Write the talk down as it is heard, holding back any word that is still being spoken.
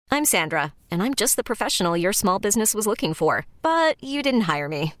I'm Sandra, and I'm just the professional your small business was looking for. But you didn't hire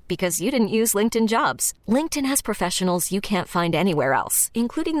me because you didn't use LinkedIn Jobs. LinkedIn has professionals you can't find anywhere else,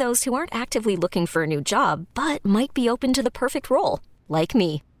 including those who aren't actively looking for a new job, but might be open to the perfect role, like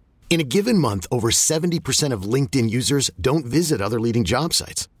me. In a given month, over 70% of LinkedIn users don't visit other leading job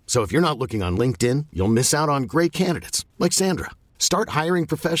sites. So if you're not looking on LinkedIn, you'll miss out on great candidates like Sandra. Start hiring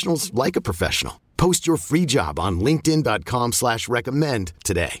professionals like a professional. Post your free job on linkedin.com/recommend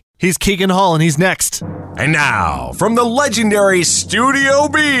today. He's Keegan Hall, and he's next. And now, from the legendary Studio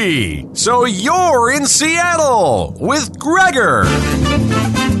B, so you're in Seattle with Gregor.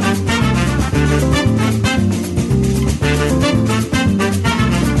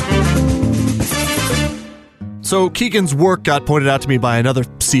 So Keegan's work got pointed out to me by another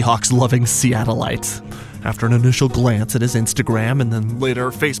Seahawks-loving Seattleite. After an initial glance at his Instagram and then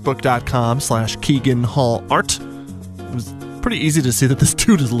later Facebook.com/Keegan Hall Art, it was pretty easy to see that this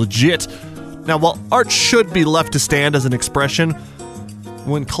dude is legit. Now, while art should be left to stand as an expression,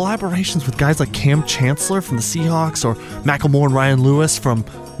 when collaborations with guys like Cam Chancellor from the Seahawks or Macklemore and Ryan Lewis from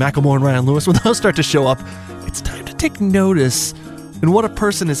Macklemore and Ryan Lewis, when those start to show up, it's time to take notice in what a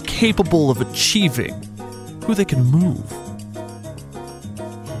person is capable of achieving, who they can move.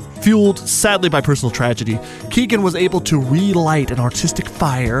 Fueled, sadly, by personal tragedy, Keegan was able to relight an artistic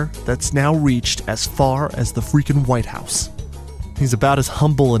fire that's now reached as far as the freaking White House. He's about as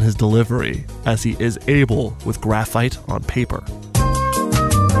humble in his delivery as he is able with graphite on paper.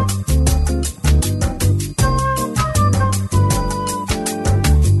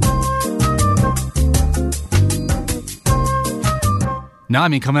 No, I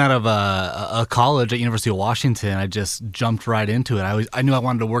mean, coming out of a college at University of Washington, I just jumped right into it. I knew I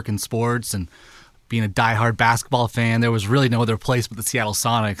wanted to work in sports, and being a diehard basketball fan, there was really no other place but the Seattle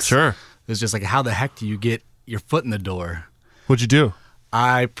Sonics. Sure. It was just like, how the heck do you get your foot in the door? What'd you do?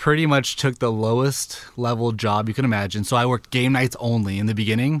 I pretty much took the lowest level job you can imagine. So I worked game nights only in the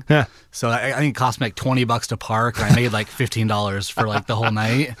beginning. Yeah. So I think it cost me like $20 to park, and I made like $15 for like the whole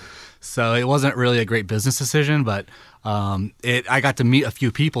night. So it wasn't really a great business decision, but I got to meet a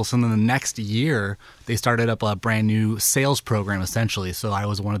few people. So then the next year, they started up a brand new sales program, essentially. So I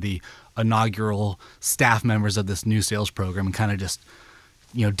was one of the inaugural staff members of this new sales program, and kind of just,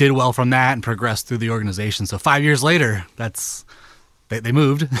 did well from that and progressed through the organization. So 5 years later, they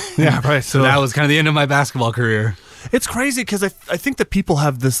moved. Yeah, right. So that was kind of the end of my basketball career. It's crazy because I think that people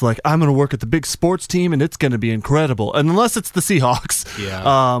have this, like, I'm going to work at the big sports team and it's going to be incredible. And unless it's the Seahawks,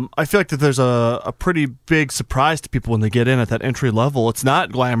 I feel like that there's a pretty big surprise to people when they get in at that entry level. It's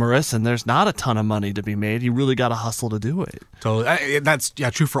not glamorous and there's not a ton of money to be made. You really got to hustle to do it. So that's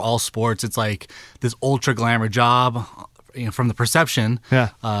true for all sports. It's like this ultra glamour job. From the perception,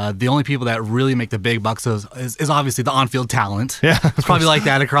 the only people that really make the big bucks is obviously the on-field talent. Yeah, it's probably like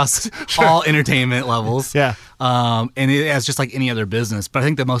that across all entertainment levels. Yeah, and it's just like any other business. But I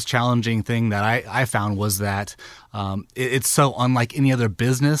think the most challenging thing that I found was that it's so unlike any other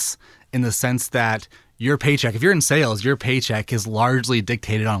business in the sense that your paycheck, if you're in sales, your paycheck is largely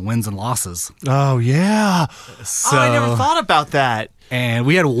dictated on wins and losses. Oh yeah, so I never thought about that. And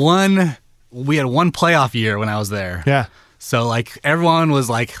we had one playoff year when I was there. Yeah. So, like, everyone was,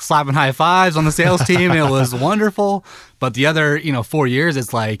 like, slapping high fives on the sales team. It was wonderful. But the other, 4 years,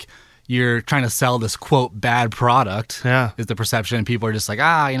 it's like you're trying to sell this, quote, bad product is the perception. And people are just like,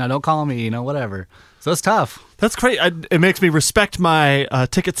 don't call me, whatever. So it's tough. That's great. It makes me respect my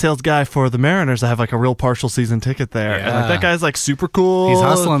ticket sales guy for the Mariners. I have, like, a real partial season ticket there. Yeah. And, like, that guy's, like, super cool. He's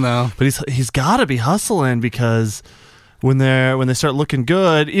hustling, though. But he's got to be hustling because when they start looking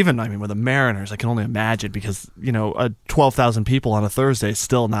good, even with the Mariners, I can only imagine because 12,000 people on a Thursday is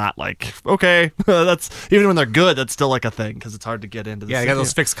still not like okay. That's even when they're good, that's still like a thing because it's hard to get into. They got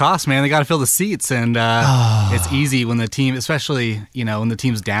those fixed costs, man. They got to fill the seats, and it's easy when the team, especially when the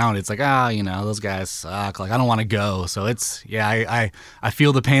team's down. It's like those guys suck. Like I don't want to go. So it's I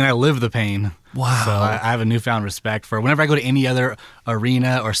feel the pain. I live the pain. Wow. So I have a newfound respect for whenever I go to any other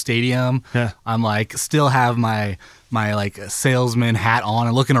arena or stadium. Yeah. I'm like still have my like salesman hat on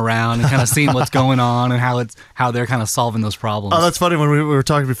and looking around and kind of seeing what's going on and how they're kind of solving those problems. Oh, that's funny. When we were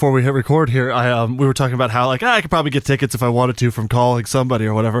talking before we hit record here, we were talking about how like I could probably get tickets if I wanted to from calling somebody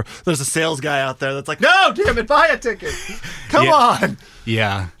or whatever. There's a sales guy out there that's like, no, damn it, buy a ticket. Come on.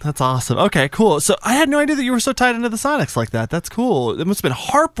 Yeah. That's awesome. Okay, cool. So I had no idea that you were so tied into the Sonics like that. That's cool. It must have been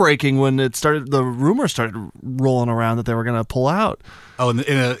heartbreaking when the rumors started rolling around that they were going to pull out. Oh, in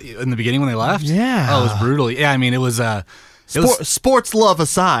the beginning when they left? Yeah. Oh, it was brutal. Yeah, I mean, it was... sports love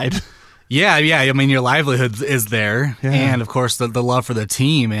aside. Yeah. I mean, your livelihood is there. Yeah. And, of course, the love for the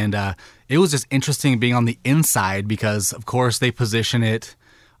team. And it was just interesting being on the inside because, of course, they position it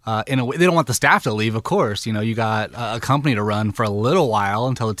in a way, they don't want the staff to leave, of course. You know, you got a company to run for a little while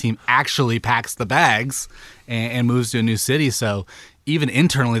until the team actually packs the bags and moves to a new city. So even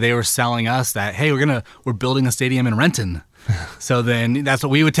internally, they were selling us that, hey, we're building a stadium in Renton. So then that's what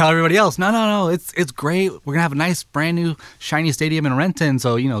we would tell everybody else. No, it's great. We're gonna have a nice, brand new, shiny stadium in Renton.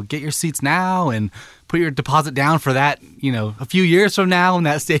 So get your seats now and put your deposit down for that. A few years from now when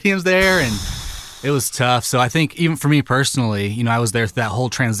that stadium's there. And it was tough. So I think even for me personally, I was there through that whole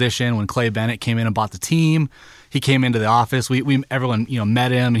transition when Clay Bennett came in and bought the team. He came into the office. Everyone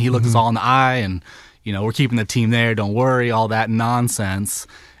met him and he looked us all in the eye and we're keeping the team there. Don't worry, all that nonsense.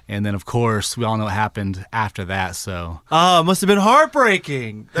 And then, of course, we all know what happened after that. So, it must have been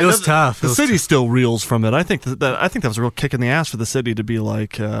heartbreaking. It was tough. The city still reels from it. I think that was a real kick in the ass for the city to be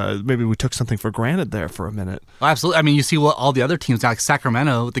like, maybe we took something for granted there for a minute. Well, absolutely. I mean, you see what all the other teams, like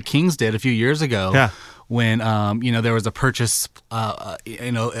Sacramento, the Kings did a few years ago. Yeah. When there was a purchase, we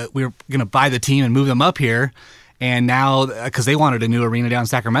were going to buy the team and move them up here. And now, because they wanted a new arena down in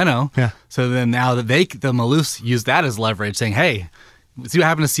Sacramento. Yeah. So then now that the Maloofs used that as leverage, saying, hey, see what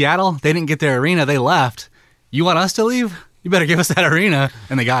happened to Seattle? They didn't get their arena. They left. You want us to leave? You better give us that arena.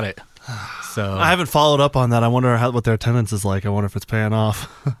 And they got it. So I haven't followed up on that. I wonder what their attendance is like. I wonder if it's paying off.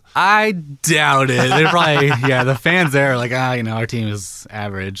 I doubt it. They're probably, the fans there are like, our team is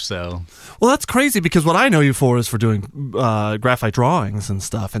average. So, well, that's crazy because what I know you for is for doing graphite drawings and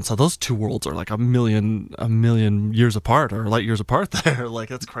stuff. And so those two worlds are like a million years apart or light years apart there. Like,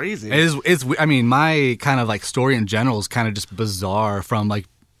 that's crazy. It's I mean, my kind of like story in general is kind of just bizarre from like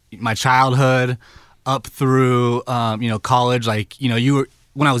my childhood up through, college. Like,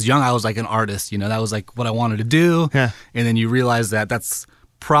 when I was young, I was like an artist, that was like what I wanted to do. Yeah. And then you realize that that's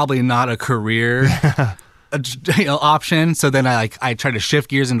probably not a career option. So then I tried to shift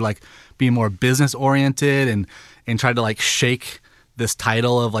gears into like being more business oriented and tried to like shake this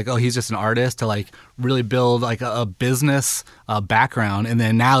title of like, oh, he's just an artist to like really build like a business background. And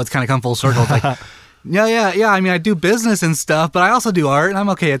then now it's kind of come full circle. It's like, Yeah. I mean, I do business and stuff, but I also do art, and I'm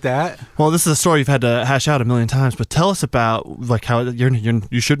okay at that. Well, this is a story you've had to hash out a million times, but tell us about like how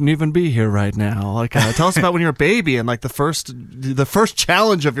you shouldn't even be here right now. Like, tell us about when you're a baby and like the first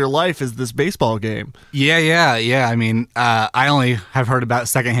challenge of your life is this baseball game. Yeah. I mean, I only have heard about it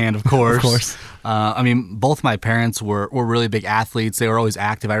secondhand, of course. Of course. I mean, both my parents were really big athletes. They were always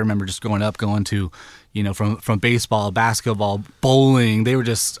active. I remember just growing up going to, from baseball, basketball, bowling. They were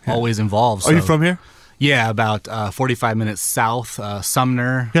just always involved. Are you from here? Yeah, about 45 minutes south,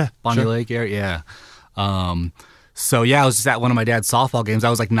 Sumner, Bonnie Lake area. Yeah. So, I was just at one of my dad's softball games.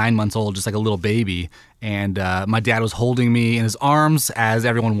 I was like 9 months old, just like a little baby. And my dad was holding me in his arms as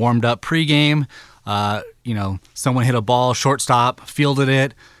everyone warmed up pregame. Someone hit a ball, shortstop, fielded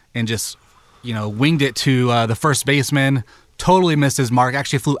it, and just, winged it to the first baseman. Totally missed his mark,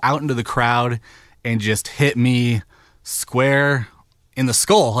 actually flew out into the crowd and just hit me square in the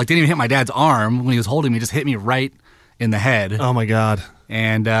skull. Like, didn't even hit my dad's arm when he was holding me, just hit me right in the head. Oh my God.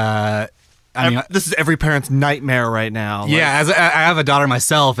 And I mean, this is every parent's nightmare right now. Yeah, as I have a daughter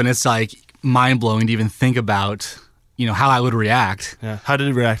myself, and it's like mind-blowing to even think about, how I would react. Yeah. How did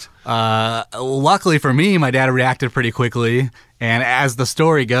he react? Luckily for me, my dad reacted pretty quickly, and as the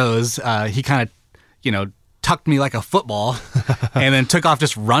story goes, he kind of, tucked me like a football and then took off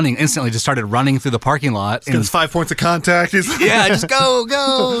just running, instantly just started running through the parking lot. He's got his 5 points of contact. Yeah, just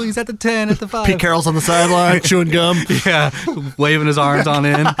go. He's at the 10, at the 5. Pete Carroll's on the sideline, chewing gum. Yeah, waving his arms on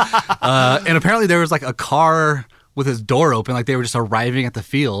in. And apparently there was like a car with his door open, like they were just arriving at the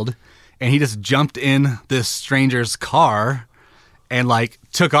field, and he just jumped in this stranger's car and like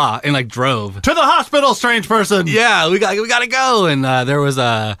took off and like drove. To the hospital, strange person! Yeah, we got to go. And there was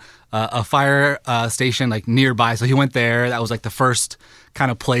a fire station like nearby, so he went there. That was like the first kind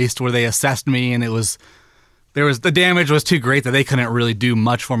of place where they assessed me, and the damage was too great that they couldn't really do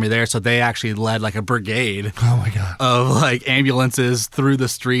much for me there, so they actually led like a brigade of like ambulances through the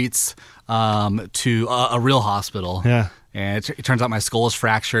streets to a real hospital. Yeah. And it turns out my skull is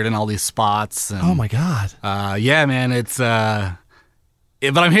fractured in all these spots. And, oh my God. Yeah, man, it's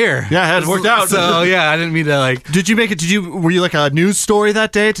but I'm here. Yeah, it worked out. So yeah, I didn't mean to like. Did you make it? Were you like a news story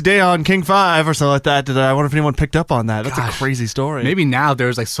that day? Today on King 5 or something like that? I wonder if anyone picked up on that. That's a crazy story. Maybe now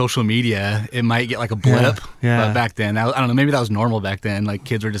there's like social media, it might get like a blip. Yeah. But back then, I don't know. Maybe that was normal back then. Like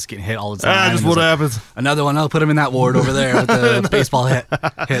kids were just getting hit all the time. Just what happens. Another one. I'll put him in that ward over there with the baseball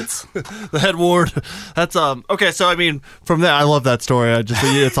hits. The head ward. That's okay. So I mean, from that, I love that story.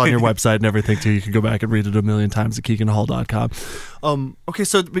 It's on your website and everything too. You can go back and read it a million times at KeeganHall.com. Okay,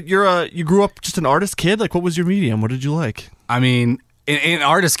 so but you grew up just an artist kid. Like, what was your medium? What did you like? I mean, an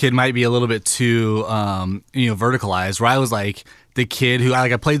artist kid might be a little bit too, verticalized. Where I was like the kid who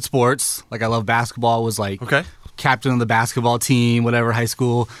I played sports, like I love basketball, was like captain of the basketball team, whatever, high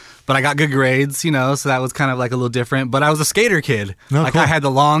school. But I got good grades, so that was kind of like a little different. But I was a skater kid. Oh, cool. I had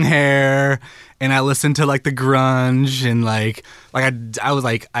the long hair, and I listened to like the grunge, and I was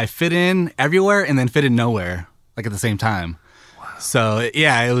like I fit in everywhere and then fit in nowhere, like at the same time. Wow. So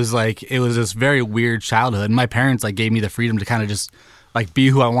yeah, it was this very weird childhood. And my parents gave me the freedom to kind of just be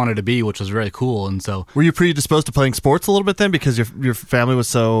who I wanted to be, which was really cool. And so, were you predisposed to playing sports a little bit then because your family was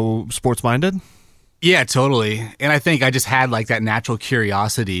so sports minded? Yeah, totally. And I think I just had that natural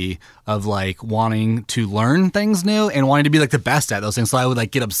curiosity of wanting to learn things new and wanting to be the best at those things. So I would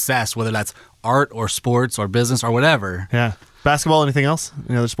get obsessed, whether that's art or sports or business or whatever. Yeah. Basketball, anything else?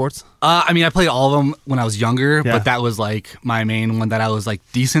 Any other sports? I played all of them when I was younger, but that was my main one that I was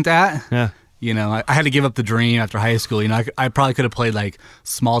decent at. Yeah. I had to give up the dream after high school. I probably could have played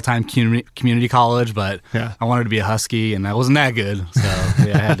small-time community college, but I wanted to be a Husky, and I wasn't that good. So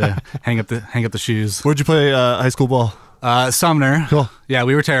I had to hang up the shoes. Where'd you play high school ball? Sumner. Cool. Yeah,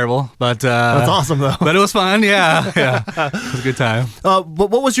 we were terrible, but that's awesome though. But it was fun. Yeah, it was a good time. But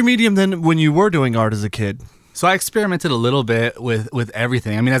what was your medium then when you were doing art as a kid? So I experimented a little bit with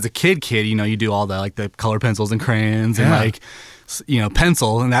everything. You do you do all the color pencils and crayons and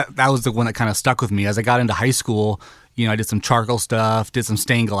pencil, and that was the one that kind of stuck with me. As I got into high school, I did some charcoal stuff, did some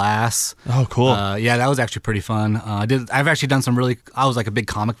stained glass. Oh, cool. Yeah, that was actually pretty fun. I've actually done I was a big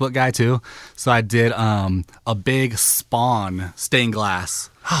comic book guy too, so I did a big Spawn stained glass.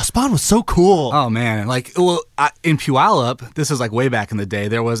 Oh, Spawn was so cool. Oh man, in Puyallup, this is way back in the day,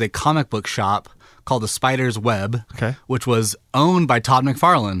 there was a comic book shop called the Spider's Web, which was owned by Todd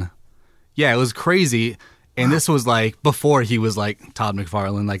McFarlane. Yeah, it was crazy. And this was before he was Todd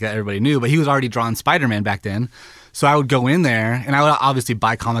McFarlane, everybody knew, but he was already drawing Spider-Man back then. So I would go in there, and I would obviously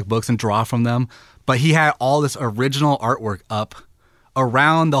buy comic books and draw from them, but he had all this original artwork up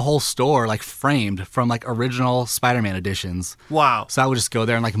around the whole store, framed from original Spider-Man editions. Wow. So I would just go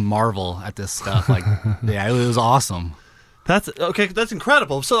there and marvel at this stuff. Yeah, it was awesome. That's okay. That's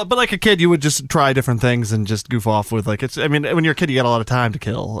incredible. So, but a kid, you would just try different things and just goof off with when you're a kid, you got a lot of time to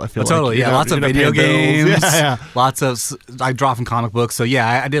kill. I feel totally. Yeah, lots of video games. Yeah. Lots of I draw from comic books. So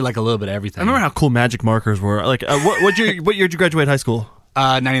yeah, I did a little bit of everything. I remember how cool magic markers were. What year did you graduate high school?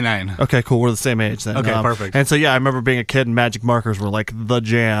 99. Okay, cool. We're the same age then. Okay, perfect. And so I remember being a kid and magic markers were the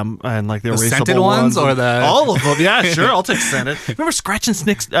jam and the erasable scented ones or all of them. Yeah, sure. I'll take scented. Remember Scratch and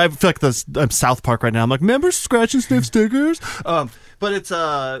Sniff? I feel I'm South Park right now. I'm remember Scratch and Sniff stickers? But it's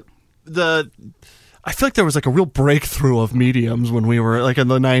I feel there was a real breakthrough of mediums when we were in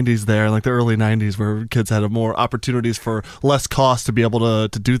the 90s there, the early 90s, where kids had more opportunities for less cost to be able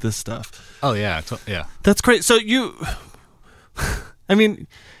to do this stuff. Oh yeah, yeah. That's great. So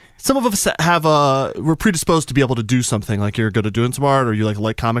some of us we're predisposed to be able to do something, you're good at doing some art, or you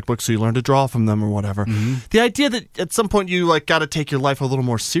like comic books, so you learn to draw from them or whatever. Mm-hmm. The idea that at some point you got to take your life a little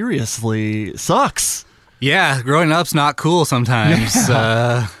more seriously sucks. Yeah, growing up's not cool sometimes.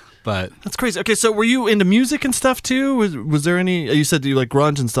 Yeah. But that's crazy. Okay, so were you into music and stuff too? Was there any? You said you like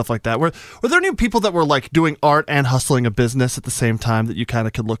grunge and stuff like that. Were there any people that were doing art and hustling a business at the same time that you kind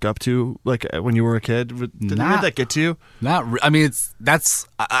of could look up to, when you were a kid? Did any of that get to you?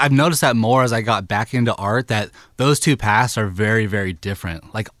 I've noticed that more as I got back into art, that those two paths are very, very different.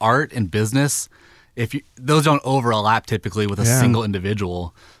 Art and business, those don't overlap typically with a single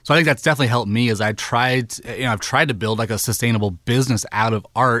individual. So I think that's definitely helped me as I've tried to build a sustainable business out of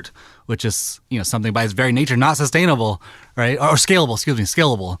art, which is, something by its very nature not sustainable, right? Or scalable,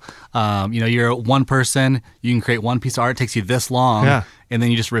 scalable. You're one person, you can create one piece of art, it takes you this long, and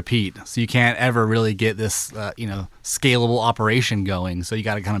then you just repeat. So you can't ever really get this, scalable operation going. So you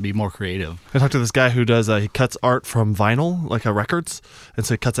got to kind of be more creative. I talked to this guy who does, he cuts art from vinyl, records, and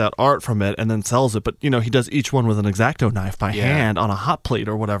so he cuts out art from it and then sells it. But, he does each one with an X-Acto knife by hand on a hot plate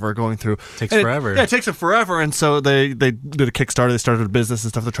or whatever, going through. Takes forever. It takes it forever. And so they did a Kickstarter, they started a business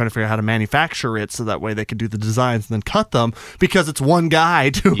and stuff. They're trying to figure out how to manufacture it so that way they can do the designs and then cut them, because it's one guy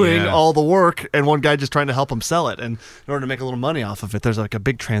doing all the work and one guy just trying to help him sell it. And in order to make a little money off of it, there's a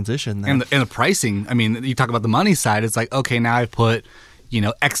big transition there. And the pricing, you talk about the money side, it's okay, now I've put,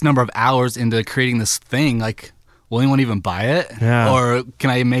 X number of hours into creating this thing, will anyone even buy it? Yeah. Or can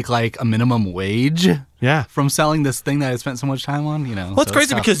I make a minimum wage? Yeah. From selling this thing that I spent so much time on, Well, it's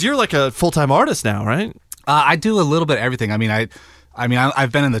crazy because you're a full-time artist now, right? I do a little bit of everything.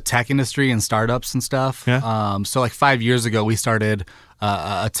 I've been in the tech industry and startups and stuff. Yeah. So 5 years ago, we started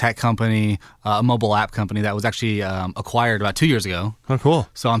a tech company, a mobile app company that was actually acquired about 2 years ago. Oh, cool.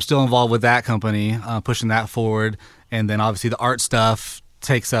 So I'm still involved with that company, pushing that forward. and then obviously the art stuff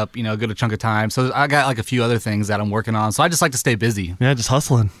takes up a good chunk of time. So I got like a few other things that I'm working on. So I just like to stay busy. Yeah, just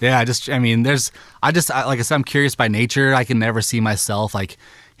hustling. Yeah, like I said, I'm curious by nature. I can never see myself like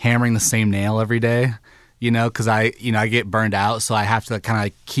hammering the same nail every day, because I get burned out. So I have to kind of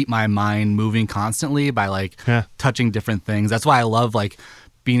like keep my mind moving constantly by like touching different things. That's why I love like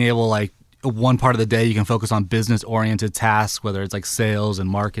being able like one part of the day you can focus on business oriented tasks, whether it's like sales and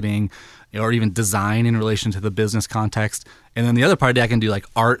marketing or even design in relation to the business context. And then the other part of the day I can do like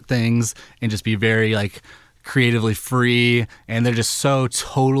art things and just be very like creatively free. And they're just so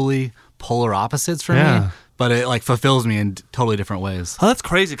totally polar opposites for me. But it like fulfills me in totally different ways. Oh, that's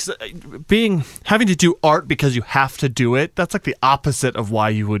crazy. Because having to do art because you have to do it, that's like the opposite of why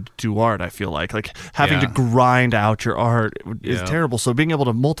you would do art, I feel like. Like having to grind out your art is terrible. So being able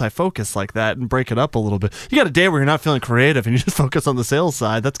to multi-focus like that and break it up a little bit. You got a day where you're not feeling creative and you just focus on the sales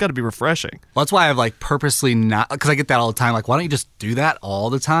side. That's got to be refreshing. Well, that's why I've like purposely not, because I get that all the time. Like, why don't you just do that all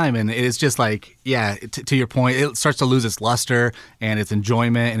the time? And it's just like, to your point, it starts to lose its luster and its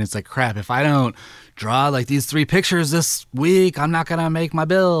enjoyment. And it's like, crap, if I don't draw like these 3 pictures this week, I'm not gonna make my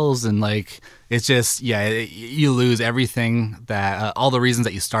bills. And like it's just you lose everything that all the reasons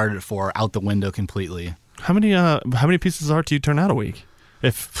that you started it for out the window completely. How many pieces of art do you turn out a week?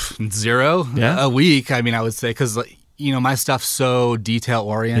 If 0 a week, I mean, I would say, because my stuff's so detail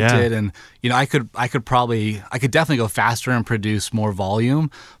oriented, and I could definitely go faster and produce more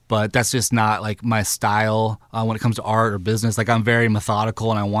volume, but that's just not like my style when it comes to art or business. Like I'm very methodical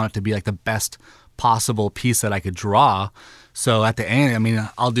and I want it to be like the best possible piece that I could draw. So at the end, I mean,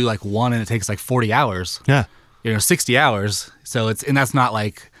 I'll do like one and it takes like 40 hours. 60 hours. So and that's not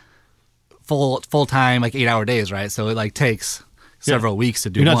like full time, like 8-hour days, right? So it like takes several weeks to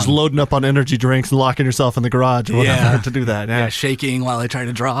do. You're not just loading up on energy drinks and locking yourself in the garage or whatever to do that. Shaking while I try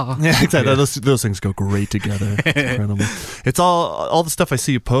to draw. Yeah, exactly. Those things go great together. It's incredible. It's all the stuff I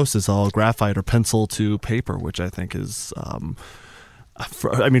see you post is all graphite or pencil to paper, which I think is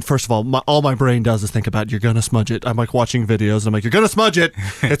first of all, all my brain does is think about you're going to smudge it. I'm like watching videos and I'm like, you're going to smudge it.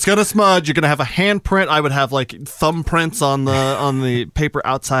 It's going to smudge. You're going to have a handprint. I would have like thumbprints on the paper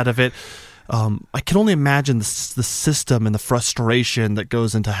outside of it. I can only imagine the system and the frustration that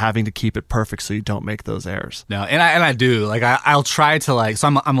goes into having to keep it perfect so you don't make those errors. No, and I do. Like I'll try to like,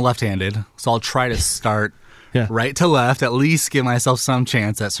 so I'm left-handed, so I'll try to start right to left, at least give myself some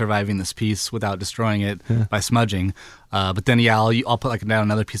chance at surviving this piece without destroying it by smudging. But then, I'll put like down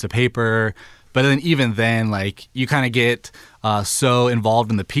another piece of paper. But then even then, like you kind of get so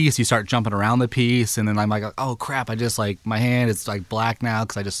involved in the piece, you start jumping around the piece. And then I'm like, oh crap, I just like, my hand is like black now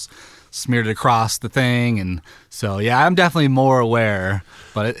because I just smeared it across the thing. And so, I'm definitely more aware.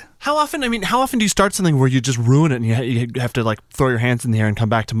 But how often do you start something where you just ruin it and you have to like throw your hands in the air and come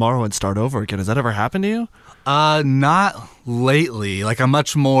back tomorrow and start over again? Has that ever happened to you? Not lately. Like I'm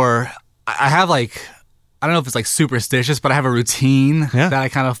much more, I have like, I don't know if it's like superstitious, but I have a routine that I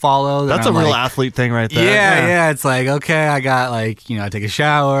kind of follow. That's a real athlete thing right there. Yeah. It's like, okay, I got like, I take a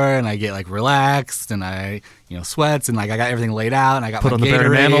shower and I get like relaxed and I, sweats and like I got everything laid out and I got put my on the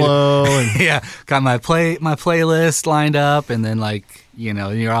Gatorade. Barry Manilow. And got my playlist lined up and then like,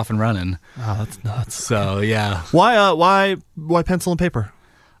 you're off and running. Oh, that's nuts. So, yeah. Why pencil and paper?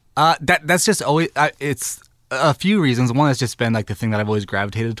 That's just always, it's a few reasons. One has just been like the thing that I've always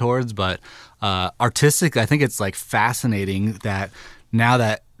gravitated towards, but artistically, I think it's like fascinating that now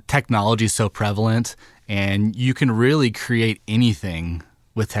that technology is so prevalent and you can really create anything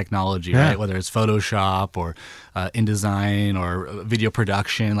with technology, right? Whether it's Photoshop or InDesign or video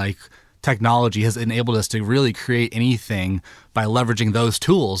production, like technology has enabled us to really create anything by leveraging those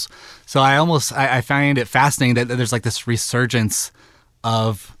tools. So I find it fascinating that there's like this resurgence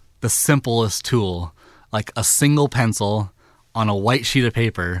of the simplest tool, like a single pencil on a white sheet of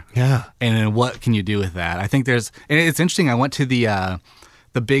paper. Yeah. And then what can you do with that? I think and it's interesting. I went to the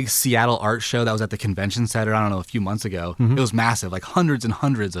big Seattle art show that was at the convention center, I don't know, a few months ago. Mm-hmm. It was massive, like hundreds and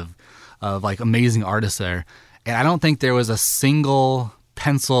hundreds of like amazing artists there. And I don't think there was a single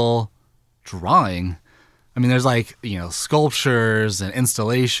pencil drawing. I mean, there's like, sculptures and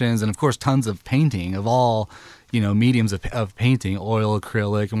installations and of course tons of painting of all, mediums of painting, oil,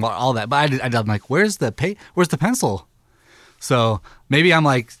 acrylic, and all that. But I'm like, where's the pencil? So maybe I'm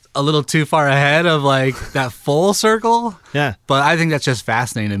like a little too far ahead of like that full circle. Yeah. But I think that's just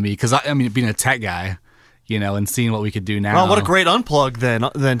fascinating to me because I mean, being a tech guy, and seeing what we could do now. Well, what a great unplug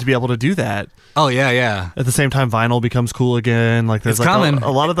then to be able to do that. Oh yeah. At the same time, vinyl becomes cool again. Like there's It's coming.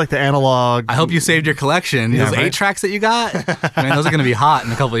 a lot of like the analog. I hope you saved your collection. Yeah, Those right? 8 tracks that you got, man, those are going to be hot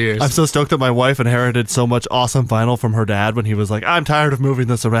in a couple of years. I'm so stoked that my wife inherited so much awesome vinyl from her dad when he was like, I'm tired of moving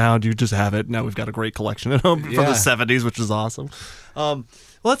this around. You just have it. Now we've got a great collection at home from the 70s, which is awesome.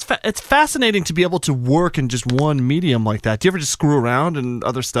 Well, it's fascinating to be able to work in just one medium like that. Do you ever just screw around and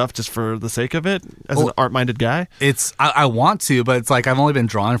other stuff just for the sake of it as an art-minded guy? I want to, but it's like I've only been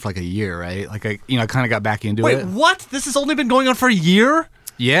drawing for like a year, right? Like I kind of got back into it. Wait, what? This has only been going on for a year?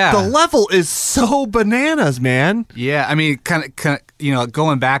 Yeah. The level is so bananas, man. Yeah, I mean, kind of,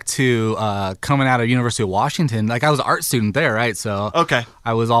 going back to coming out of University of Washington, like I was an art student there, right? So Okay.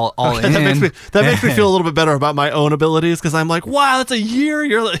 I was all in. That makes me feel a little bit better about my own abilities because I'm like, wow, that's a year.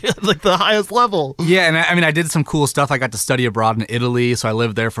 You're like the highest level. Yeah, and I mean, I did some cool stuff. I got to study abroad in Italy, so I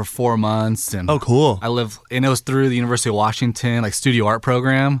lived there for 4 months. And Oh, cool. and it was through the University of Washington, like studio art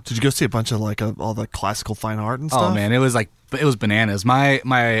program. Did you go see a bunch of like all the classical fine art and stuff? Oh man, it was bananas. My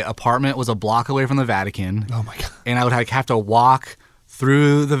apartment was a block away from the Vatican. Oh my God. And I would have to walk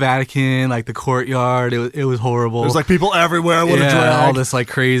through the Vatican, like the courtyard. It was horrible. There's like people everywhere. What a drag. all this like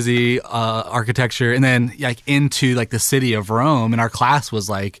crazy architecture, and then like into like the city of Rome. And our class was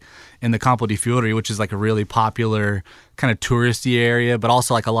like in the Campo di Fiori, which is like a really popular kind of touristy area, but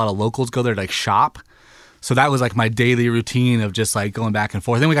also like a lot of locals go there to like shop. So that was like my daily routine of just like going back and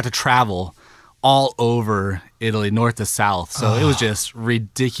forth. Then we got to travel all over Italy, north to south. So it was just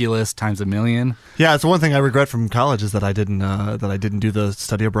ridiculous times a million. Yeah, it's the one thing I regret from college is that I didn't do the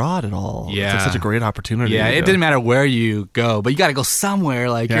study abroad at all. Yeah. It's like such a great opportunity. Yeah, it didn't matter where you go, but you got to go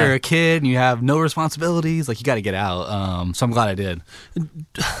somewhere. Like you're a kid and you have no responsibilities. Like you got to get out. So I'm glad I did.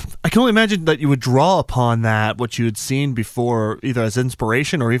 I can only imagine that you would draw upon that, what you had seen before, either as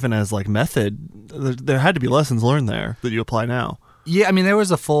inspiration or even as like method. There had to be lessons learned there that you apply now. Yeah, I mean, there was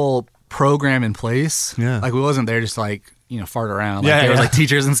a full program in place. Yeah. Like we wasn't there just like, fart around. Like there was like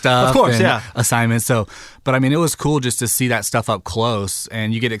teachers and stuff. Of course, and assignments. So, but I mean, it was cool just to see that stuff up close,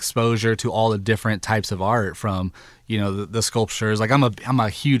 and you get exposure to all the different types of art from, the sculptures. Like I'm a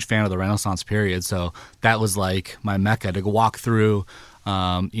huge fan of the Renaissance period. So that was like my mecca to go walk through,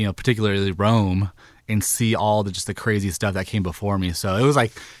 particularly Rome and see all the crazy stuff that came before me. So it was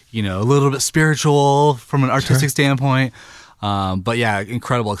like, a little bit spiritual from an artistic standpoint. But yeah,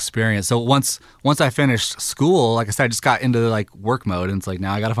 incredible experience. So once I finished school, like I said, I just got into like work mode, and it's like,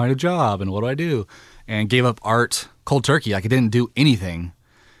 now I got to find a job, and what do I do? And gave up art cold turkey. Like I didn't do anything,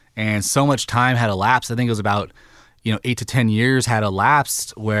 and so much time had elapsed. I think it was about 8 to 10 years had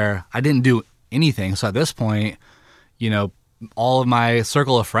elapsed where I didn't do anything. So at this point, all of my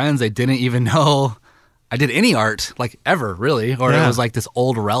circle of friends, they didn't even know I did any art, like ever really, or it was like this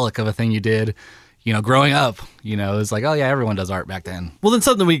old relic of a thing you did. Growing up, it was like, oh yeah, everyone does art back then. Well, then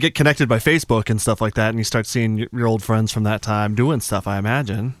suddenly we get connected by Facebook and stuff like that, and you start seeing your old friends from that time doing stuff, I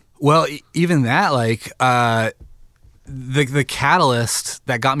imagine. Well, even that, like, the catalyst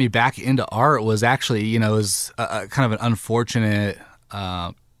that got me back into art was actually, was a kind of an unfortunate,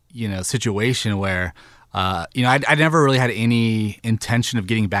 situation where, I never really had any intention of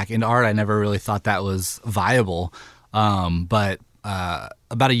getting back into art. I never really thought that was viable. But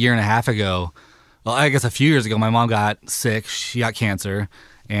about a year and a half ago, well, I guess a few years ago, my mom got sick. She got cancer,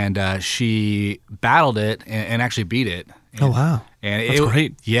 and she battled it and actually beat it. And, oh, wow. And That's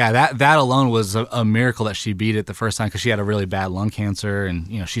great. Yeah, that alone was a miracle that she beat it the first time, because she had a really bad lung cancer,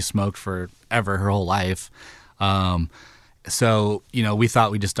 and, she smoked forever, her whole life. So, we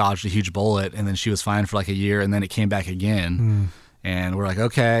thought we just dodged a huge bullet, and then she was fine for like a year, and then it came back again. And we're like,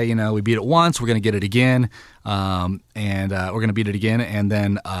 okay, we beat it once, we're going to get it again, and we're going to beat it again. And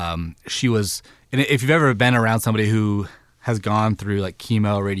then she was, and if you've ever been around somebody who has gone through like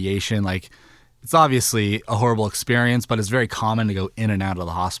chemo, radiation, like it's obviously a horrible experience, but it's very common to go in and out of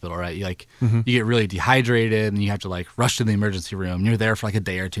the hospital, right? You you get really dehydrated, and you have to like rush to the emergency room, and you're there for like a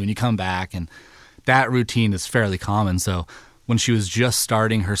day or two, and you come back, and that routine is fairly common. So when she was just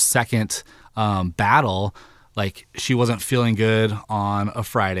starting her second battle, like she wasn't feeling good on a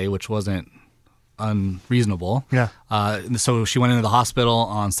Friday, which wasn't unreasonable. Yeah. So she went into the hospital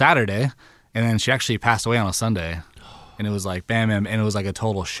on Saturday, and then she actually passed away on a Sunday. And it was like bam, and it was like a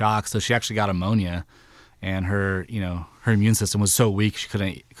total shock. So she actually got pneumonia, and her immune system was so weak she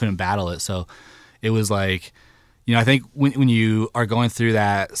couldn't battle it. So it was like, I think when you are going through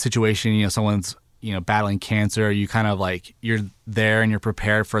that situation, someone's battling cancer, you kind of like, you're there and you're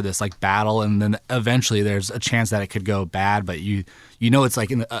prepared for this like battle, and then eventually there's a chance that it could go bad, but it's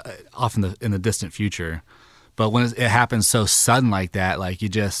like in the distant future. But when it happens so sudden like that, like you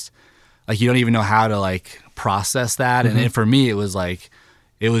just like you don't even know how to like process that. Mm-hmm. And for me, it was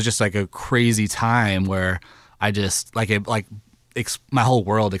just like a crazy time where I just my whole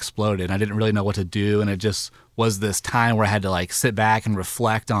world exploded. And I didn't really know what to do, and it just was this time where I had to like sit back and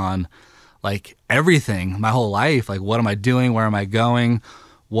reflect on like everything, my whole life. Like, what am I doing? Where am I going?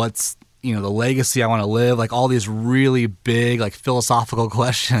 What's, the legacy I want to live? Like all these really big, like philosophical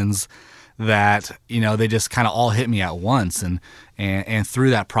questions that, they just kind of all hit me at once. And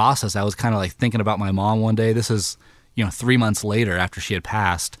through that process, I was kind of like thinking about my mom one day. This is, 3 months later after she had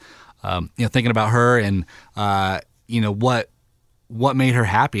passed, thinking about her and, what made her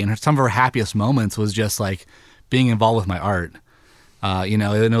happy. And some of her happiest moments was just like being involved with my art. And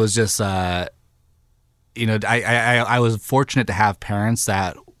it was just, I was fortunate to have parents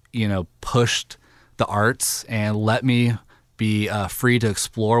that, pushed the arts and let me be free to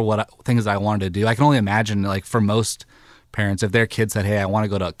explore things I wanted to do. I can only imagine, like for most parents, if their kids said, "Hey, I want to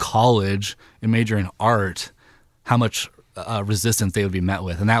go to college and major in art," how much resistance they would be met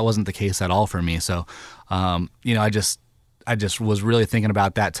with. And that wasn't the case at all for me. So, I just was really thinking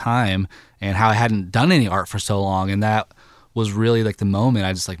about that time and how I hadn't done any art for so long. And that was really like the moment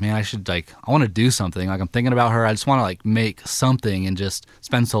I just like, man, I want to do something. Like I'm thinking about her. I just want to like make something and just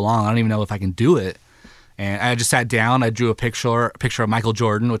spend so long. I don't even know if I can do it. And I just sat down. I drew a picture of Michael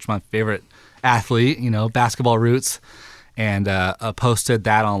Jordan, which is my favorite athlete, basketball roots, and posted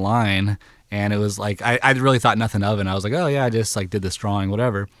that online. And it was like, I really thought nothing of it. And I was like, oh yeah, I just like did this drawing,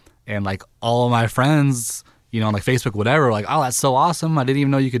 whatever. And like all of my friends, on like Facebook, whatever, were like, oh, that's so awesome. I didn't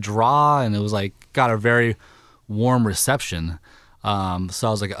even know you could draw. And it was like, got a very warm reception. So I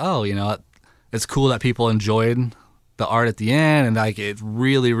was like, oh, it's cool that people enjoyed the art at the end. And like, it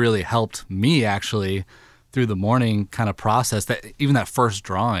really, really helped me actually through the morning kind of process, that even that first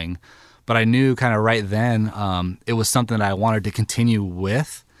drawing. But I knew kind of right then it was something that I wanted to continue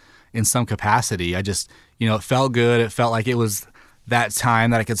with in some capacity. I just, it felt good. It felt like it was that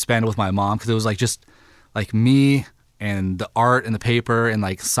time that I could spend with my mom, because it was like just like me and the art and the paper and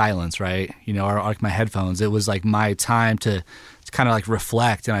like silence, right? Or like my headphones. It was like my time to kind of like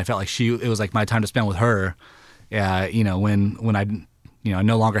reflect, and I felt like it was like my time to spend with her. When I, I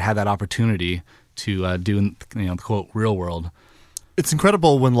no longer had that opportunity to do, the quote real world. It's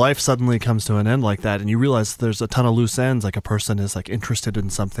incredible when life suddenly comes to an end like that, and you realize there's a ton of loose ends, like a person is like interested in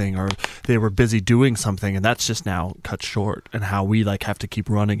something, or they were busy doing something, and that's just now cut short, and how we like have to keep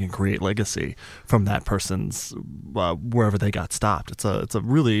running and create legacy from that person's wherever they got stopped. It's a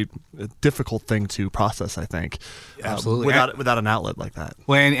really difficult thing to process, I think. Absolutely. Without an outlet like that.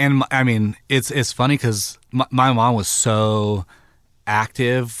 Well, and I mean, it's funny because my mom was so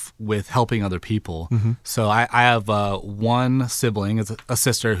active with helping other people. Mm-hmm. So I have one sibling, it's a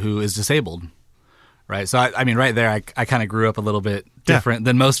sister, who is disabled, right? So I mean, right there, I kind of grew up a little bit different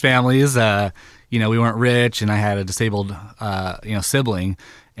than most families. We weren't rich, and I had a disabled sibling,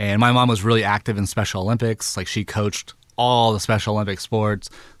 and my mom was really active in Special Olympics. Like she coached all the Special Olympic sports,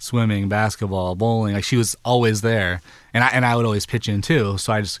 swimming, basketball, bowling. Like she was always there, and I would always pitch in too.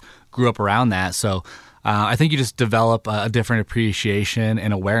 So I just grew up around that. So I think you just develop a different appreciation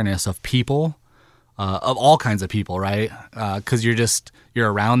and awareness of people, of all kinds of people, right? Because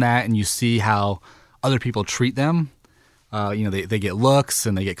you're around that, and you see how other people treat them. They get looks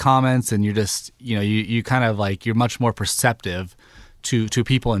and they get comments, and you're just, you kind of like, you're much more perceptive to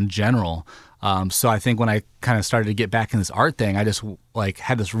people in general. So I think when I kind of started to get back in this art thing, I just like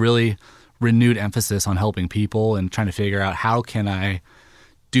had this really renewed emphasis on helping people and trying to figure out how can I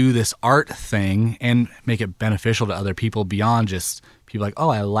do this art thing and make it beneficial to other people beyond just people like, oh,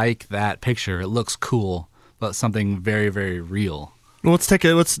 I like that picture, it looks cool, but something very, very real. Well, let's take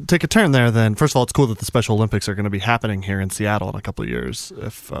a turn there then. First of all, it's cool that the Special Olympics are going to be happening here in Seattle in a couple of years.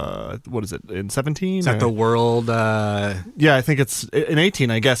 If what is it, in 17? Is that the World? Yeah, I think it's in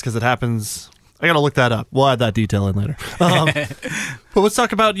 18, I guess, because it happens. I got to look that up. We'll add that detail in later. But let's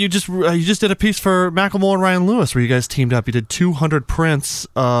talk about, you just did a piece for Macklemore and Ryan Lewis where you guys teamed up. You did 200 prints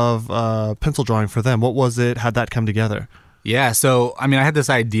of pencil drawing for them. What was it? How'd that come together? Yeah, so I mean, I had this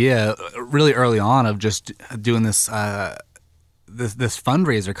idea really early on of just doing this this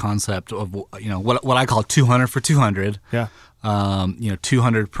fundraiser concept of what I call 200 for 200. Yeah.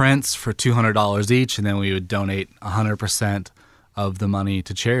 200 prints for $200 each, and then we would donate 100% of the money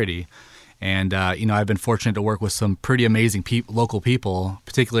to charity. And, I've been fortunate to work with some pretty amazing local people,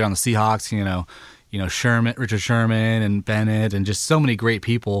 particularly on the Seahawks, Sherman, Richard Sherman and Bennett, and just so many great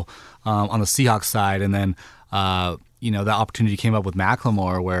people on the Seahawks side. And then, the opportunity came up with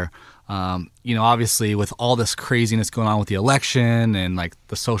Macklemore where, obviously with all this craziness going on with the election and like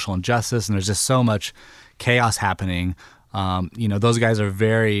the social injustice, and there's just so much chaos happening, Those guys are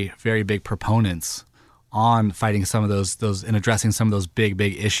very, very big proponents on fighting some of those and addressing some of those big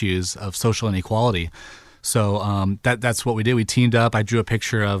issues of social inequality. So that's what we did. We teamed up. I drew a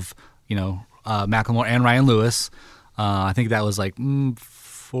picture of Macklemore and Ryan Lewis. I think that was like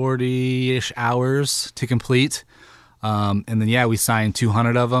 40-ish hours to complete. And then we signed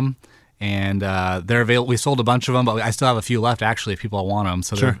 200 of them, and they're available. We sold a bunch of them, but I still have a few left actually if people want them.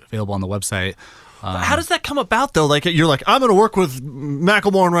 So they're available on the website. How does that come about, though? Like, you're like, I'm going to work with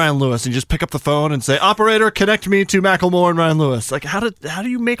Macklemore and Ryan Lewis, and you just pick up the phone and say, operator, connect me to Macklemore and Ryan Lewis. Like, how do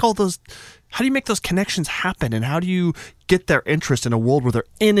you make all those? How do you make those connections happen, and how do you get their interest in a world where they're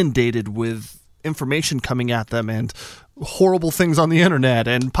inundated with information coming at them and horrible things on the internet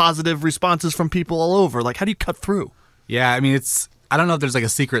and positive responses from people all over? Like, how do you cut through? Yeah, I mean, I don't know if there's like a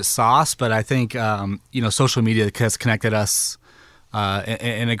secret sauce, but I think social media has connected us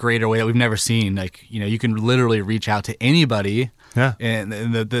in a greater way that we've never seen. Like, you can literally reach out to anybody, and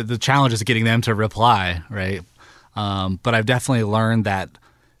the challenge is getting them to reply, right? But I've definitely learned that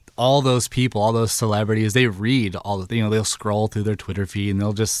all those people, all those celebrities, they read they'll scroll through their Twitter feed and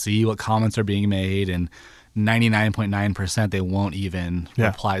they'll just see what comments are being made, and 99.9% they won't even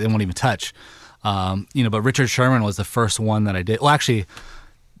reply. They won't even touch. But Richard Sherman was the first one that I did. Well, actually,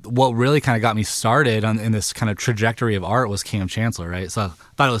 what really kind of got me started in this kind of trajectory of art was Cam Chancellor, right? So I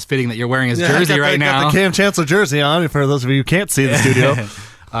thought it was fitting that you're wearing his jersey right now. Got the Cam Chancellor jersey on, for those of you who can't see the studio.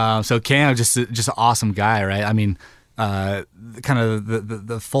 So Cam, just an awesome guy, right? I mean, kind of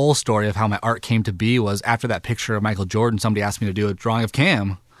the full story of how my art came to be was after that picture of Michael Jordan, somebody asked me to do a drawing of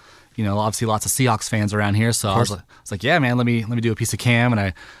Cam. Obviously lots of Seahawks fans around here, so I was like, yeah, man, let me do a piece of Cam,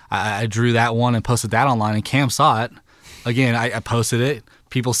 and I drew that one and posted that online, and Cam saw it. Again, I posted it.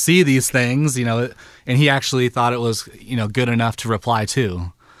 People see these things, and he actually thought it was, good enough to reply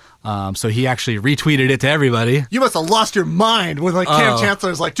to. So he actually retweeted it to everybody. You must have lost your mind when Cam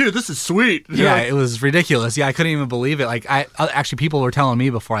Chancellor's like, dude, this is sweet. It was ridiculous. Yeah, I couldn't even believe it. Like, actually, people were telling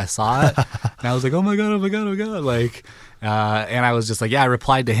me before I saw it, and I was like, oh my god. Like, and I was just like, I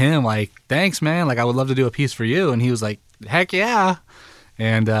replied to him like, thanks, man. Like, I would love to do a piece for you. And he was like, heck yeah.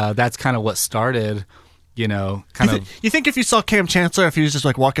 And that's kind of what started. You think if you saw Cam Chancellor, if he was just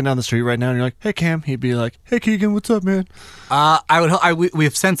like walking down the street right now and you're like, hey Cam, he'd be like, hey Keegan, what's up, man?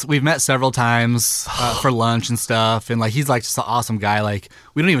 We've met several times for lunch and stuff, and like he's like just an awesome guy. Like,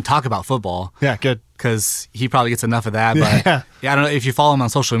 we don't even talk about football. Yeah, good. Because he probably gets enough of that. But I don't know if you follow him on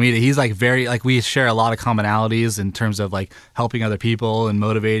social media. He's like we share a lot of commonalities in terms of like helping other people and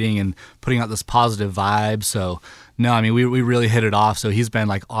motivating and putting out this positive vibe. So no, I mean we really hit it off. So he's been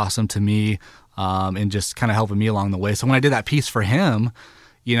like awesome to me. And just kind of helping me along the way. So when I did that piece for him,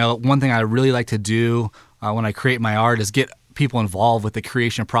 one thing I really like to do when I create my art is get people involved with the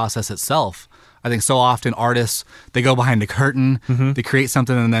creation process itself. I think so often artists, they go behind the curtain, they create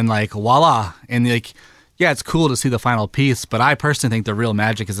something, and then like, voila. And like, yeah, it's cool to see the final piece, but I personally think the real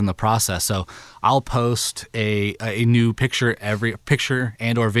magic is in the process. So I'll post a new picture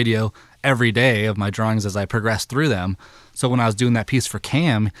and or video every day of my drawings as I progress through them. So when I was doing that piece for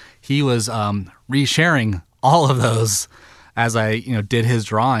Cam, he was resharing all of those as I did his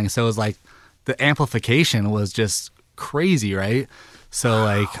drawing. So it was like the amplification was just crazy, right? So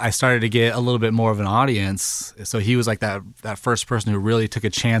like I started to get a little bit more of an audience. So he was like that first person who really took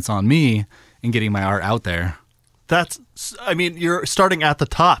a chance on me in getting my art out there. You're starting at the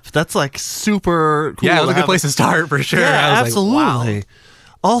top. That's like super cool. Yeah, it was a good place to start for sure. Yeah, I was absolutely. Like, wow.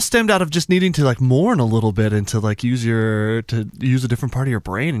 All stemmed out of just needing to like mourn a little bit and to like use a different part of your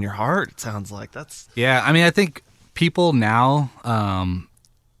brain and your heart. It sounds like yeah. I mean, I think people now,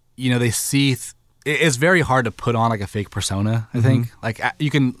 they see. It's very hard to put on like a fake persona. I think like you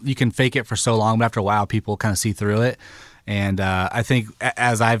can fake it for so long, but after a while, people kind of see through it. And I think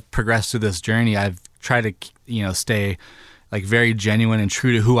as I've progressed through this journey, I've tried to stay like very genuine and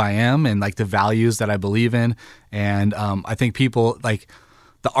true to who I am and like the values that I believe in. And I think people like.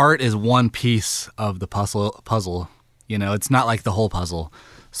 The art is one piece of the puzzle. It's not like the whole puzzle.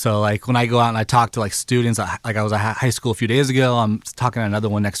 So like when I go out and I talk to like students, like I was at high school a few days ago, I'm talking to another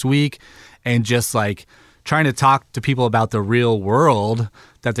one next week, and just like trying to talk to people about the real world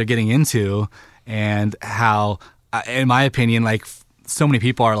that they're getting into, and how, in my opinion, like so many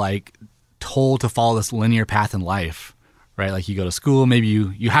people are like told to follow this linear path in life, right? Like you go to school, maybe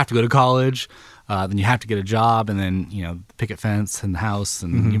you have to go to college. Then you have to get a job, and then picket fence and house,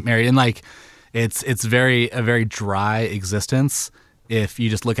 and you're married, and like it's a very dry existence if you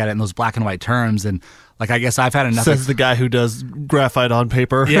just look at it in those black and white terms. And like I guess I've had enough. Says the guy who does graphite on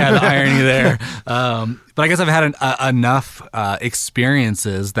paper. Yeah, the irony there. But I guess I've had enough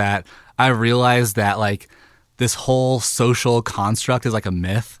experiences that I realized that like this whole social construct is like a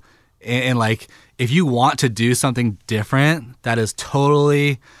myth. And like, if you want to do something different that is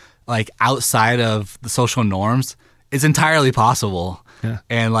totally like outside of the social norms, it's entirely possible. Yeah.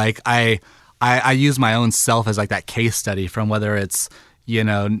 And like, I use my own self as like that case study from whether it's,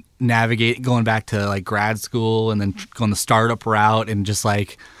 going back to like grad school and then going the startup route and just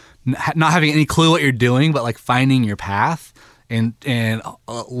like not having any clue what you're doing, but like finding your path. And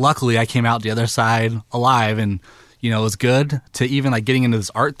luckily I came out the other side alive, and it was good to even like getting into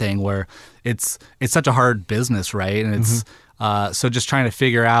this art thing where it's such a hard business, right? And it's so just trying to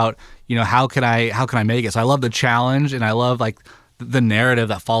figure out, how can I make it? So I love the challenge, and I love like the narrative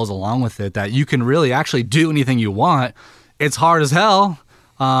that follows along with it, that you can really actually do anything you want. It's hard as hell,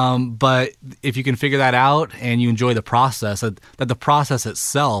 but if you can figure that out and you enjoy the process, that the process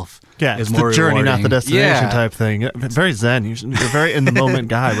itself is more the journey, rewarding. not the destination type thing. Very zen. You're a very in the moment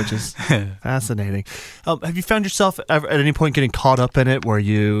guy, which is fascinating. Have you found yourself ever, at any point, getting caught up in it where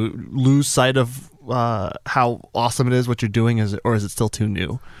you lose sight of how awesome it is what you're doing, or is it still too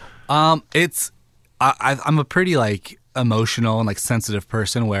new? I'm a pretty like emotional and like sensitive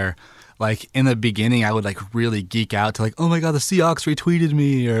person where, like, in the beginning, I would like really geek out to like, oh my God, the Seahawks retweeted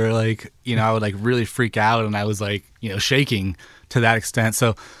me, or like, I would like really freak out, and I was like, shaking to that extent.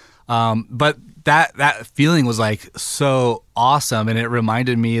 So, but that feeling was like so awesome, and it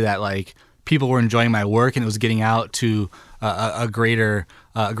reminded me that like people were enjoying my work, and it was getting out to a greater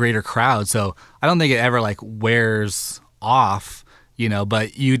crowd. So I don't think it ever like wears off,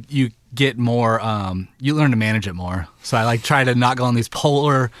 but you get more, you learn to manage it more. So I like try to not go on these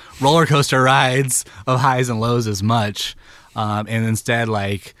polar roller coaster rides of highs and lows as much, and instead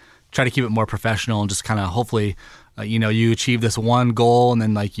like try to keep it more professional and just kind of hopefully, you achieve this one goal, and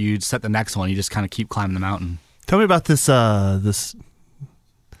then like you set the next one. You just kind of keep climbing the mountain. Tell me about this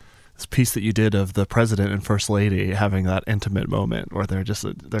piece that you did of the president and first lady having that intimate moment where they're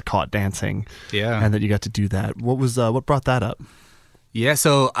caught dancing, and that you got to do that. What brought that up? Yeah,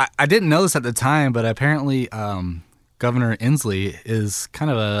 so I didn't know this at the time, but apparently Governor Inslee is kind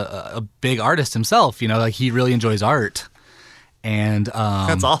of a big artist himself. Like he really enjoys art. And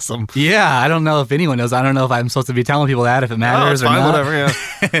that's awesome. Yeah, I don't know if anyone knows. I don't know if I'm supposed to be telling people that, if it matters or fine, not. Whatever,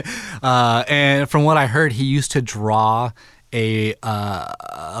 yeah. And from what I heard, he used to draw a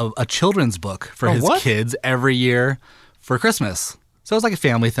children's book for his kids every year for Christmas. So it was like a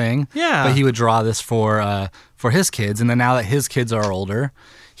family thing. Yeah. But he would draw this for his kids, and then now that his kids are older,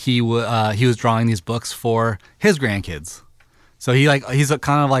 he was drawing these books for his grandkids. So he's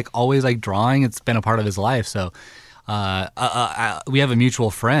kind of like always like drawing. It's been a part of his life. So we have a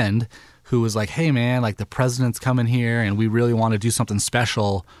mutual friend who was like, "Hey man, like the president's coming here, and we really want to do something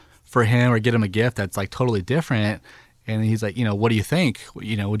special for him or get him a gift that's like totally different." And he's like, "What do you think?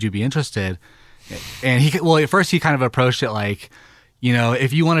 Would you be interested?" And at first he kind of approached it like,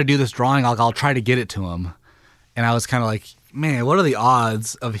 if you want to do this drawing, I'll try to get it to him. And I was kind of like, man, what are the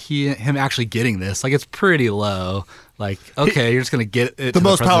odds of him actually getting this? Like, it's pretty low. Like, okay, you're just going to get it. The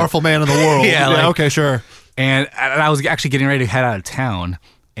most powerful man in the world. Yeah, okay, sure. And I was actually getting ready to head out of town.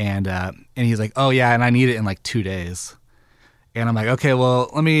 And he's like, oh, yeah, and I need it in like 2 days. And I'm like, okay, well,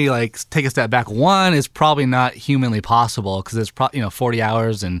 let me like take a step back. One, is probably not humanly possible because it's 40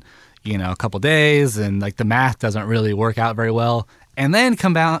 hours and, a couple days, and like the math doesn't really work out very well. And then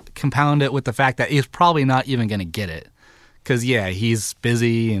compound it with the fact that he's probably not even going to get it because, yeah, he's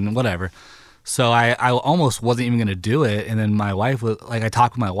busy and whatever. So I almost wasn't even going to do it. And then my wife was like, I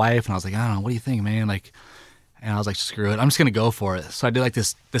talked with my wife and I was like, I don't know, what do you think, man? Like, and I was like, screw it, I'm just going to go for it. So I did like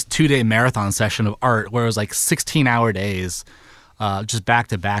this 2-day marathon session of art where it was like 16-hour days, just back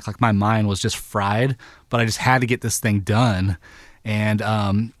to back. Like my mind was just fried, but I just had to get this thing done. And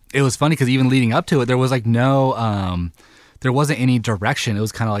it was funny because even leading up to it, there was like there wasn't any direction. It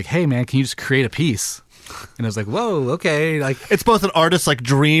was kind of like, hey man, can you just create a piece? And I was like, whoa, okay. Like it's both an artist's like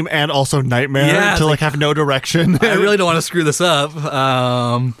dream and also nightmare to like have no direction. I really don't want to screw this up.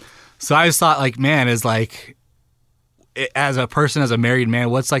 So I just thought like, man, is like, as a person, as a married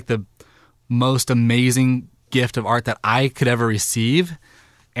man, what's like the most amazing gift of art that I could ever receive?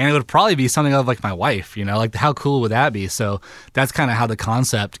 And it would probably be something of like my wife, like how cool would that be? So that's kind of how the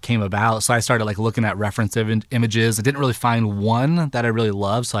concept came about. So I started like looking at reference images. I didn't really find one that I really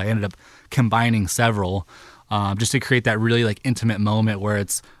loved. So I ended up combining several just to create that really like intimate moment where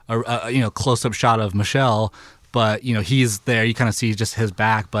it's a close-up shot of Michelle but he's there. You kind of see just his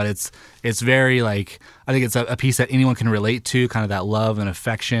back, but it's very like, I think it's a piece that anyone can relate to, kind of that love and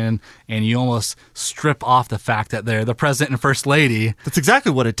affection, and you almost strip off the fact that they're the president and first lady. That's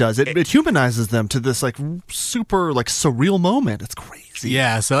exactly what it does. It humanizes them to this like super like surreal moment. It's crazy.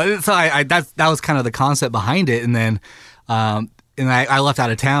 Yeah, so I that was kind of the concept behind it, and then I left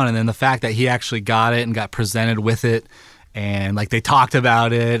out of town, and then the fact that he actually got it and got presented with it. And like they talked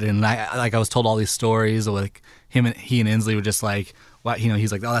about it, and I was told all these stories of like he and Inslee were just like, wow,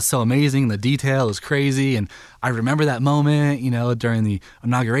 he's like, oh, that's so amazing. The detail is crazy, and I remember that moment, during the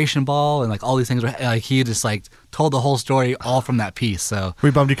inauguration ball, and like all these things were like he just like told the whole story all from that piece. So were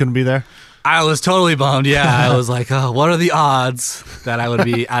you bummed you couldn't be there? I was totally bummed. Yeah, I was like, oh, what are the odds that I would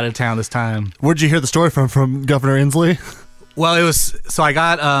be out of town this time? Where'd you hear the story from Governor Inslee? Well, it was so I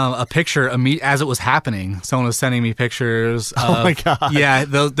got a picture of me as it was happening. Someone was sending me pictures. Oh my god! Yeah,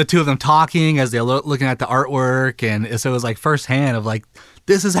 the two of them talking as they're looking at the artwork, and so it was like firsthand of like,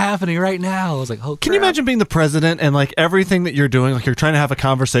 this is happening right now. I was like, oh, crap. Can you imagine being the president and like everything that you're doing? Like you're trying to have a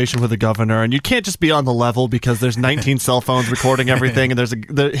conversation with the governor, and you can't just be on the level because there's 19 cell phones recording everything, and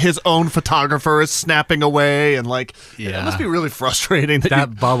his own photographer is snapping away, and like it must be really frustrating.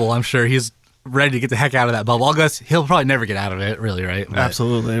 That bubble, I'm sure he's ready to get the heck out of that bubble. I guess he'll probably never get out of it, really, right? But,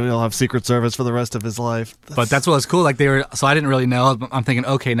 absolutely. We'll have Secret Service for the rest of his life. But that's what was cool. Like so I didn't really know. I'm thinking,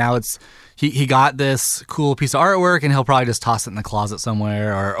 okay, now it's he got this cool piece of artwork, and he'll probably just toss it in the closet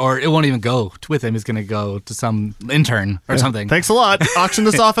somewhere, or it won't even go with him. He's going to go to some intern or something. Thanks a lot. Auction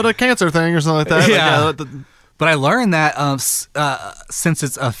this off at a cancer thing or something like that. Yeah. But I learned that since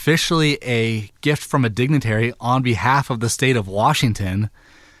it's officially a gift from a dignitary on behalf of the state of Washington,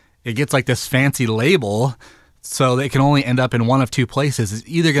 it gets like this fancy label, so they can only end up in one of two places. It's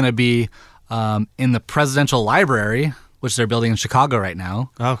either going to be in the presidential library, which they're building in Chicago right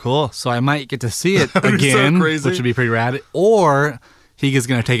now. Oh, cool. So I might get to see it again, which would be pretty rad. Or he is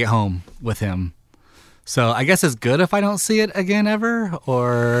going to take it home with him. So I guess it's good if I don't see it again ever,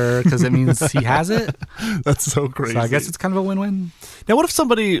 or because it means he has it. That's so crazy. So I guess it's kind of a win-win. Now, what if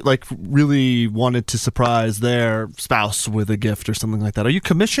somebody like really wanted to surprise their spouse with a gift or something like that? Are you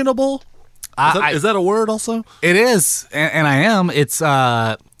commissionable? Is that a word also? It is, and I am. It's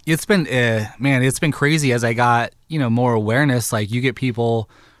been it's been crazy as I got more awareness. Like you get people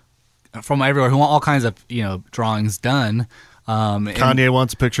from everywhere who want all kinds of drawings done. Kanye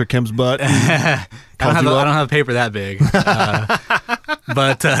wants a picture of Kim's butt. I don't have a paper that big,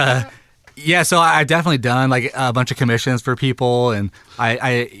 but yeah. So I definitely done like a bunch of commissions for people, and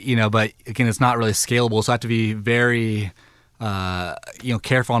I but again, it's not really scalable, so I have to be very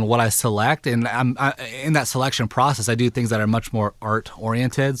careful on what I select, and I'm in that selection process. I do things that are much more art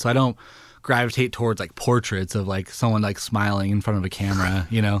oriented, so I don't gravitate towards like portraits of like someone like smiling in front of a camera.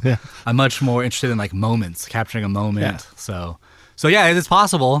 Yeah. I'm much more interested in like moments, capturing a moment. Yeah. So yeah, it's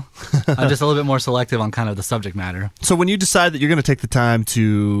possible. I'm just a little bit more selective on kind of the subject matter. So when you decide that you're going to take the time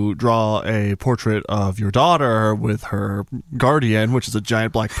to draw a portrait of your daughter with her guardian, which is a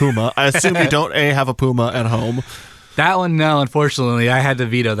giant black puma, I assume you don't have a puma at home. That one, no, unfortunately. I had to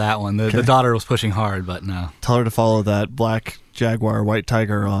veto that one. The daughter was pushing hard, but no. Tell her to follow that black jaguar, white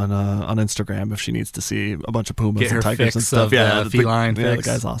tiger on Instagram if she needs to see a bunch of pumas and tigers and stuff. Yeah, feline fix. Yeah, the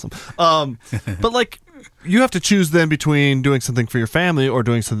guy's awesome. But like, you have to choose then between doing something for your family or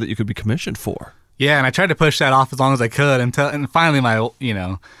doing something that you could be commissioned for. Yeah, and I tried to push that off as long as I could and finally my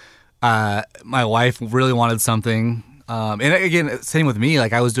wife really wanted something. And again, same with me.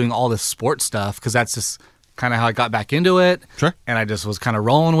 Like I was doing all this sports stuff because that's just kind of how I got back into it. Sure. And I just was kind of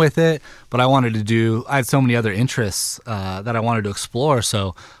rolling with it. But I had so many other interests that I wanted to explore.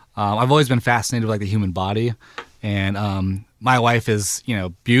 So I've always been fascinated with like the human body. And my wife is,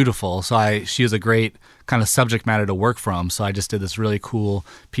 beautiful. So she was a great kind of subject matter to work from. So I just did this really cool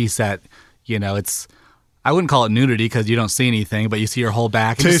piece that, I wouldn't call it nudity because you don't see anything, but you see her whole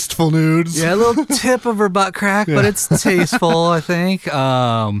back. Tasteful nudes. Yeah, a little tip of her butt crack, but it's tasteful, I think.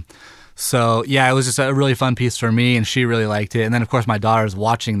 So, yeah, it was just a really fun piece for me, and she really liked it. And then, of course, my daughter's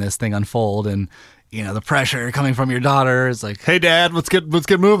watching this thing unfold, and, the pressure coming from your daughter is like, hey, Dad, let's get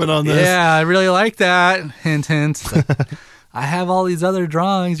moving on this. Yeah, I really like that. Hint, hint. Like, I have all these other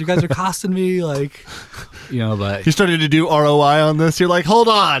drawings. You guys are costing me, like, but... You started to do ROI on this. You're like, hold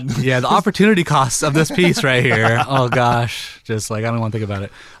on. Yeah, the opportunity costs of this piece right here. Oh, gosh. Just like, I don't want to think about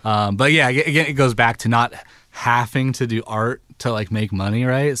it. But, yeah, again, it goes back to not having to do art to like make money,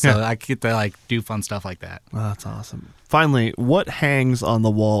 right? So I get to like do fun stuff like that. Oh, that's awesome. Finally, what hangs on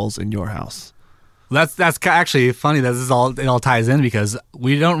the walls in your house? That's actually funny that it all ties in because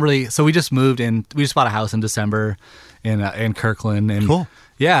we don't really. So we just moved in. We just bought a house in December in Kirkland, and cool.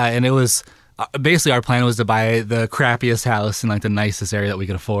 Yeah, and it was basically our plan was to buy the crappiest house in like the nicest area that we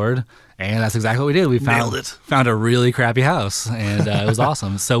could afford, and that's exactly what we did. We found a really crappy house, and it was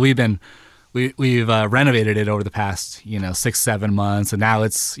awesome. So we've renovated it over the past 6-7 months, and now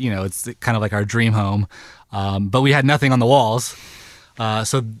it's kind of like our dream home. But we had nothing on the walls,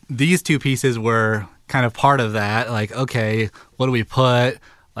 so these two pieces were kind of part of that. Like, okay, what do we put?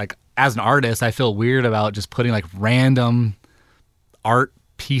 Like, as an artist, I feel weird about just putting like random art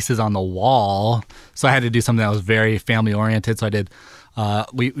pieces on the wall, so I had to do something that was very family oriented. So I did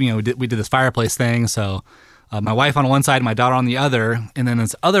we did this fireplace thing. So my wife on one side, my daughter on the other, and then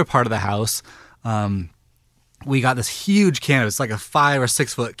this other part of the house, we got this huge canvas, like a 5 or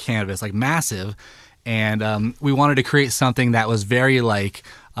 6 foot canvas, like massive, and we wanted to create something that was very like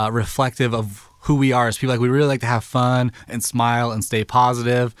reflective of who we are as people. Like, we really like to have fun and smile and stay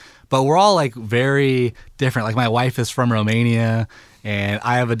positive, but we're all like very different. Like, my wife is from Romania, and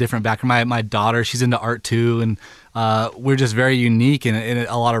I have a different background. My daughter, she's into art too, and we're just very unique in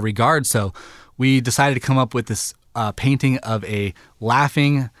a lot of regards. So we decided to come up with this painting of a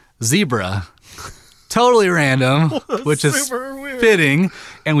laughing zebra, totally random, which is fitting,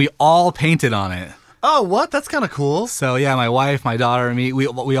 and we all painted on it. Oh, what? That's kind of cool. So yeah, my wife, my daughter, and me,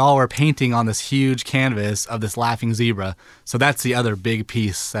 we all were painting on this huge canvas of this laughing zebra. So that's the other big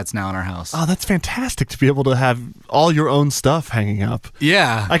piece that's now in our house. Oh, that's fantastic to be able to have all your own stuff hanging up.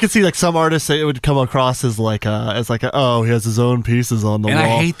 Yeah. I could see like some artists say it would come across as like oh, he has his own pieces on the wall. And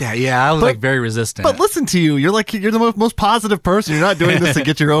I hate that. Yeah, I was like very resistant. But listen to you. You're the most positive person. You're not doing this to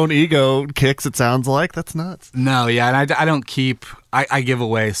get your own ego kicks, it sounds like. That's nuts. No, yeah, and I don't keep... I give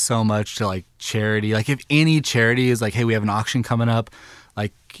away so much to like charity. Like, if any charity is like, hey, we have an auction coming up,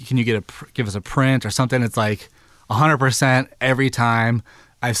 like, can you give us a print or something? It's like 100% every time.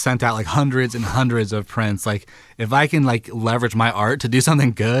 I've sent out like hundreds and hundreds of prints. Like, if I can like leverage my art to do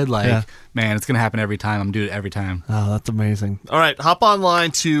something good, like, man, it's going to happen every time. I'm doing it every time. Oh, that's amazing. All right, hop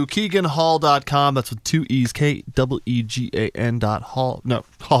online to KeeganHall.com. That's with 2 E's,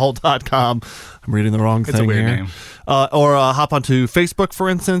 Hall.com. I'm reading the wrong thing. It's a weird here. name. Or hop onto Facebook, for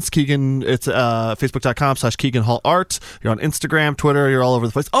instance. Keegan, it's Facebook.com/KeeganHallArt. You're on Instagram, Twitter. You're all over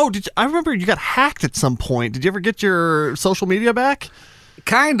the place. Oh, I remember you got hacked at some point. Did you ever get your social media back?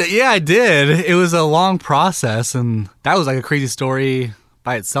 Kinda, yeah, I did. It was a long process, and that was like a crazy story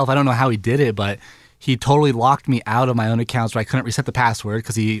by itself. I don't know how he did it, but he totally locked me out of my own accounts where I couldn't reset the password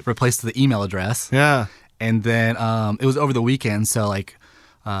because he replaced the email address. Yeah. And then it was over the weekend, so like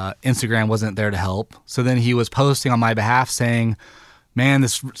Instagram wasn't there to help. So then he was posting on my behalf saying, man,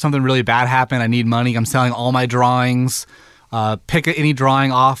 something really bad happened. I need money. I'm selling all my drawings. Pick any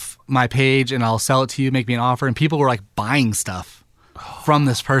drawing off my page and I'll sell it to you. Make me an offer. And people were like buying stuff from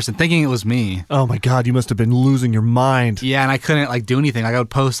this person, thinking it was me. Oh my God, you must have been losing your mind. Yeah, and I couldn't like do anything. Like, I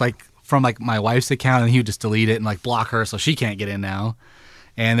would post like from like my wife's account, and he would just delete it and like block her, so she can't get in now.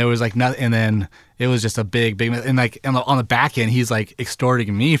 And there was like nothing, and then it was just a big, and like on the back end, he's like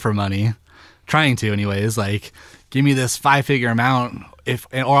extorting me for money, trying to anyways. Like, give me this 5-figure amount,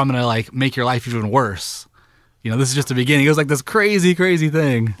 or I'm gonna like make your life even worse. This is just the beginning. It was like this crazy, crazy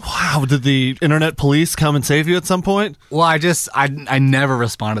thing. Wow. Did the internet police come and save you at some point? Well, I never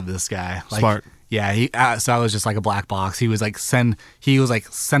responded to this guy. Like, smart. Yeah. So I was just like a black box. He was like sending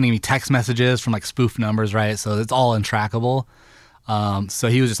me text messages from like spoof numbers, right? So it's all untrackable. So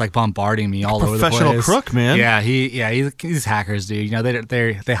he was just like bombarding me all over the place. Professional crook, man. Yeah. He's hackers, dude.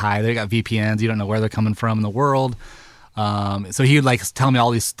 They hide. They got VPNs. You don't know where they're coming from in the world. So he would like tell me all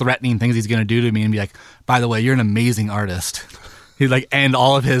these threatening things he's going to do to me and be like, by the way, you're an amazing artist. He'd like end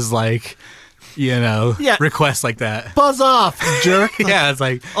all of his like, requests like that. Buzz off, you jerk. Yeah. It's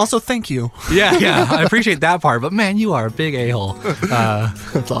like, also, thank you. Yeah. I appreciate that part, but man, you are a big a-hole.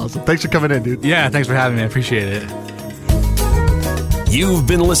 That's awesome. Thanks for coming in, dude. Yeah. Thanks for having me. I appreciate it. You've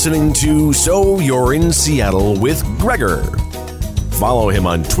been listening to So You're in Seattle with Gregor. Follow him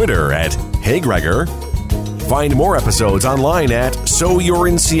on Twitter at HeyGregor. Find more episodes online at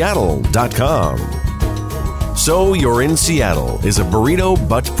SoYou'reInSeattle.com. So You're in Seattle is a Burrito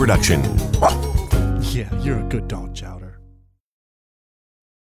Butt production. Yeah, you're a good dog, Chowder.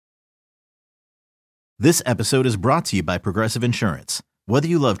 This episode is brought to you by Progressive Insurance. Whether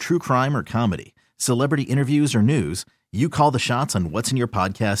you love true crime or comedy, celebrity interviews or news, you call the shots on what's in your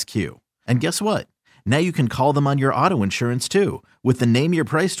podcast queue. And guess what? Now you can call them on your auto insurance too with the Name Your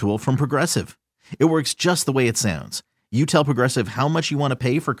Price tool from Progressive. It works just the way it sounds. You tell Progressive how much you want to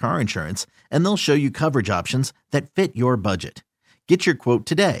pay for car insurance, and they'll show you coverage options that fit your budget. Get your quote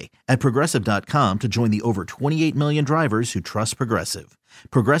today at Progressive.com to join the over 28 million drivers who trust Progressive.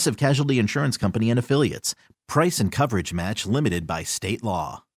 Progressive Casualty Insurance Company and Affiliates. Price and coverage match limited by state law.